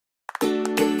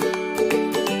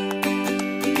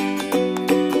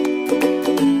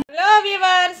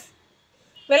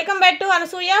Welcome back to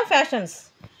Anasuya fashions.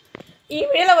 ఈ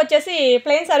వీడియోలో వచ్చేసి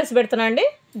ప్లెయిన్ సారీస్ పెడుతున్నా అండి.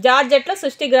 జార్జెట్లో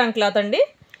 60 గ్రామ్ క్లాత్ అండి.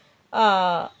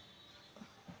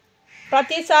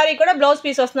 ప్రతి సారీ కూడా బ్లౌజ్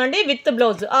పీస్ వస్తుందండి. విత్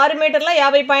బ్లౌజ్ 6 మీటర్ల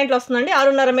 50 పాయింట్లు వస్తుందండి.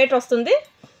 6.5 మీటర్ వస్తుంది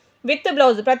విత్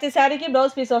బ్లౌజ్. ప్రతి సారీకి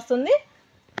బ్లౌజ్ పీస్ వస్తుంది.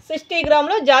 60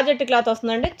 గ్రామ్లో జార్జెట్ క్లాత్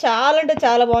వస్తుందండి. చాలా అంటే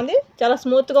చాలా బాగుంది, చాలా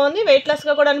స్మూత్గా ఉంది,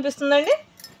 వెయిట్లెస్గా కూడా అనిపిస్తుందండి.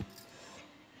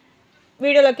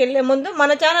 వీడియోలోకి వెళ్ళే ముందు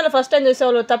మన ఛానల్ ఫస్ట్ టైం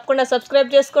చూసేవాళ్ళు తప్పకుండా సబ్స్క్రైబ్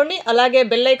చేసుకోండి. అలాగే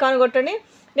బెల్ ఐకాన్ కొట్టండి.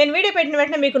 నేను వీడియో పెట్టిన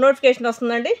వెంటనే మీకు నోటిఫికేషన్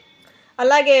వస్తుందండి.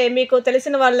 అలాగే మీకు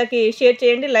తెలిసిన వాళ్ళకి షేర్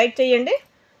చేయండి, లైక్ చేయండి.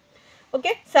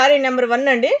 ఓకే, శారీ నెంబర్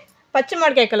 1 అండి. పచ్చి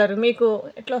మామిడికాయ కలర్ మీకు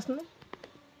ఎట్లా వస్తుందో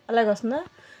అలాగే వస్తుందా?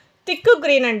 థిక్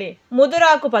గ్రీన్ అండి,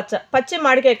 ముదురాకు పచ్చ, పచ్చి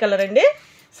మామిడికాయ కలర్ అండి.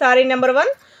 శారీ నెంబర్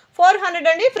 1 400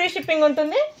 అండి. ఫ్రీ షిప్పింగ్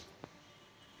ఉంటుంది.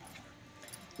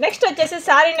 నెక్స్ట్ వచ్చేసి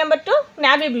sari number 2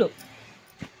 navy blue.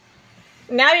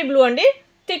 Navy blue అండి,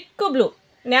 థిక్ బ్లూ,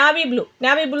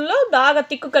 నేవీ బ్లూలో బాగా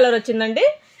థిక్ కలర్ వచ్చిందండి.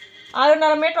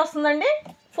 6.5 మీటర్ వస్తుందండి.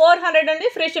 400 అండి.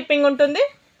 ఫ్రీ షిప్పింగ్ ఉంటుంది.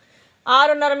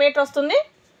 6.5 మీటర్ వస్తుంది.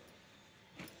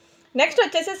 నెక్స్ట్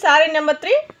వచ్చేసి sari number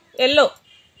 3 yellow,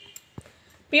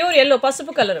 pure yellow,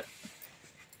 పసుపు కలరు.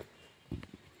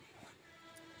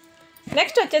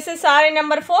 నెక్స్ట్ వచ్చేసి శారీ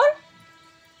నెంబర్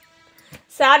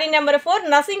 4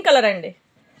 నసింగ్ కలర్ అండి.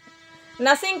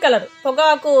 నసింగ్ కలర్,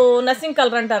 పొగాకు నసింగ్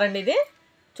కలర్ అంటారండి. ఇది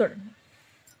చూడండి,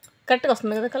 కరెక్ట్గా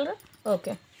వస్తుంది కదా కలర్.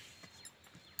 ఓకే.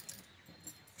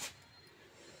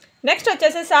 నెక్స్ట్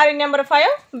వచ్చేసి sari number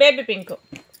 5 baby pink.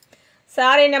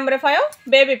 Sari number 5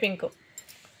 baby pink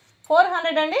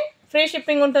 400 అండి. ఫ్రీ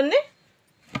షిప్పింగ్ ఉంటుంది.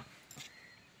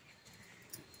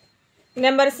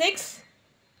 నెంబర్ 6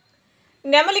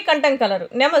 నెమలి కంఠం కలరు,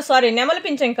 నెమలి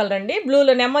పింఛం కలర్ అండి.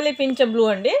 బ్లూలో నెమలి పింఛం బ్లూ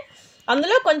అండి.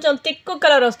 అందులో కొంచెం థిక్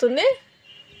కలర్ వస్తుంది.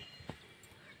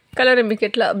 కలర్ మీకు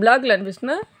ఎట్లా బ్లాక్లో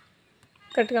అనిపిస్తుందా?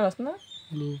 కరెక్ట్గా వస్తుందా?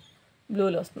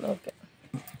 బ్లూలో వస్తుంది. ఓకే.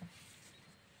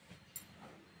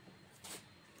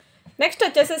 నెక్స్ట్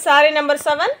వచ్చేసి శారీ నెంబర్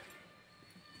 7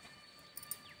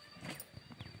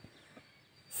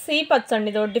 సీ పచ్చ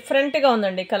అండి. ఇది డిఫరెంట్గా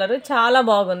ఉందండి, కలర్ చాలా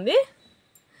బాగుంది.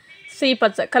 సీ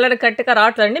పచ్చ కలర్ కరెక్ట్గా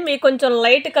రావట్లేదండి, మీకు కొంచెం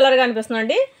లైట్ కలర్గా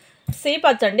అనిపిస్తుందండి. సీ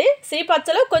పచ్చ అండి. సీ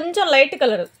పచ్చలో కొంచెం లైట్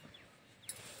కలరు,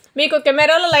 మీకు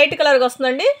కెమెరాలో లైట్ కలర్గా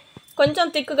వస్తుందండి. కొంచెం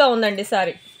థిక్గా ఉందండి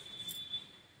శారీ.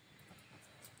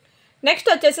 నెక్స్ట్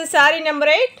వచ్చేసి sari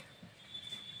number 8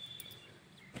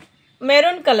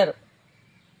 maroon colour,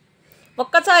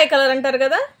 ఒక్కచాయ colour అంటారు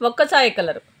కదా, ఒక్కచాయ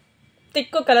colour,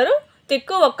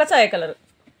 thick ఒక్కచాయ colour.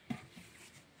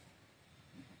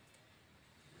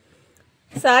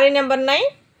 Sari number 9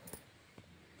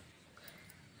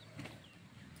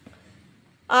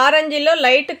 ఆరెంజ్లో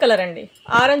light colour అండి.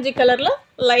 ఆరెంజ్ కలర్లో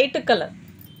లైట్ కలర్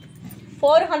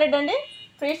 400 అండి.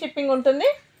 ఫ్రీ షిప్పింగ్ ఉంటుంది.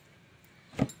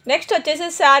 నెక్స్ట్ వచ్చేసి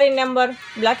శారీ నెంబర్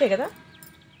బ్లాకే కదా,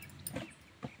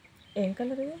 ఏం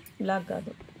కలర్ ఇది? బ్లాక్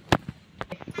కాదు,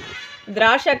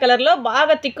 ద్రాక్ష కలర్లో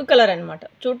బాగా థిక్ కలర్ అనమాట.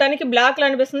 చూడటానికి బ్లాక్లో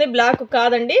అనిపిస్తుంది, బ్లాక్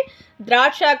కాదండి.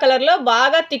 ద్రాక్ష కలర్లో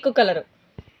బాగా థిక్ కలరు.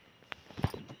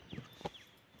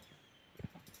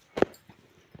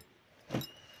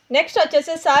 నెక్స్ట్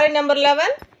వచ్చేసి శారీ నెంబర్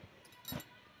 11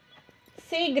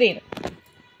 సీ గ్రీన్,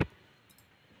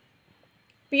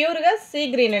 ప్యూర్గా సీ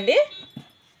గ్రీన్ అండి.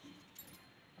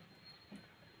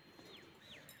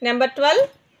 నెంబర్ 12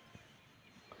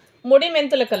 ముడి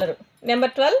మెంతుల కలరు.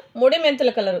 నెంబర్ 12 ముడి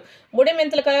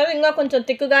మెంతుల కలరు ఇంకా కొంచెం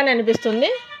థిక్గానే అనిపిస్తుంది.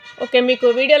 ఓకే, మీకు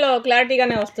వీడియోలో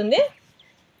క్లారిటీగానే వస్తుంది.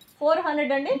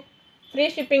 400 అండి. ఫ్రీ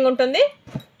షిప్పింగ్ ఉంటుంది.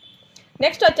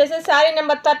 నెక్స్ట్ వచ్చేసి sari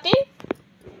number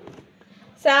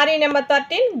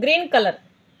 13 green colour,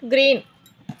 green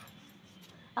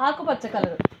ఆకుపచ్చ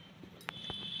కలరు.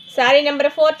 శారీ నెంబర్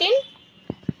 14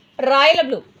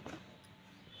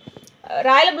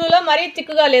 రాయల్ బ్లూలో మరీ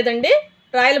థిక్గా లేదండి.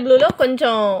 రాయల్ బ్లూలో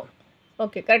కొంచెం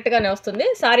ఓకే కరెక్ట్గానే వస్తుంది.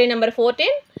 శారీ నెంబర్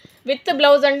 14 విత్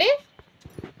బ్లౌజ్ అండి.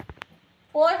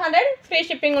 400 ఫ్రీ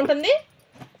షిప్పింగ్ ఉంటుంది.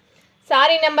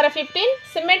 Sari number 15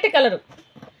 cement colour.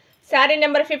 Sari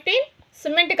number 15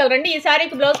 cement colour అండి. ఈ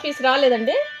శారీకి బ్లౌజ్ పీస్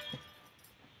రాలేదండి.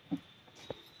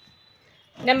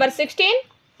 నెంబర్ 16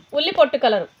 ఉల్లి పొట్టు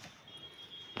కలరు.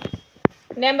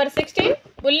 నెంబర్ 16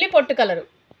 ఉల్లి పొట్టు కలరు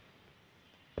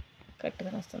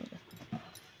కరెక్ట్గా వస్తుంది.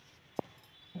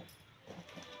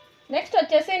 నెక్స్ట్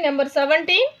వచ్చేసి నెంబర్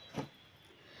 17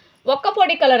 ఒక్క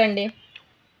పొడి కలర్ అండి.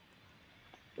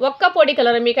 ఒక్క పొడి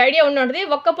కలర్ మీకు ఐడియా ఉంటుంది.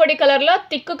 ఒక్క పొడి కలర్లో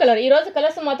థిక్ కలర్. ఈరోజు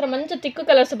కలర్స్ మాత్రం మంచి థిక్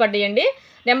కలర్స్ పడ్డాయండి.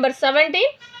 నెంబర్ 17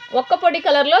 ఒక్క పొడి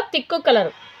కలర్లో thick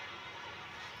colour.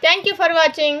 Thank you for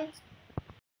watching.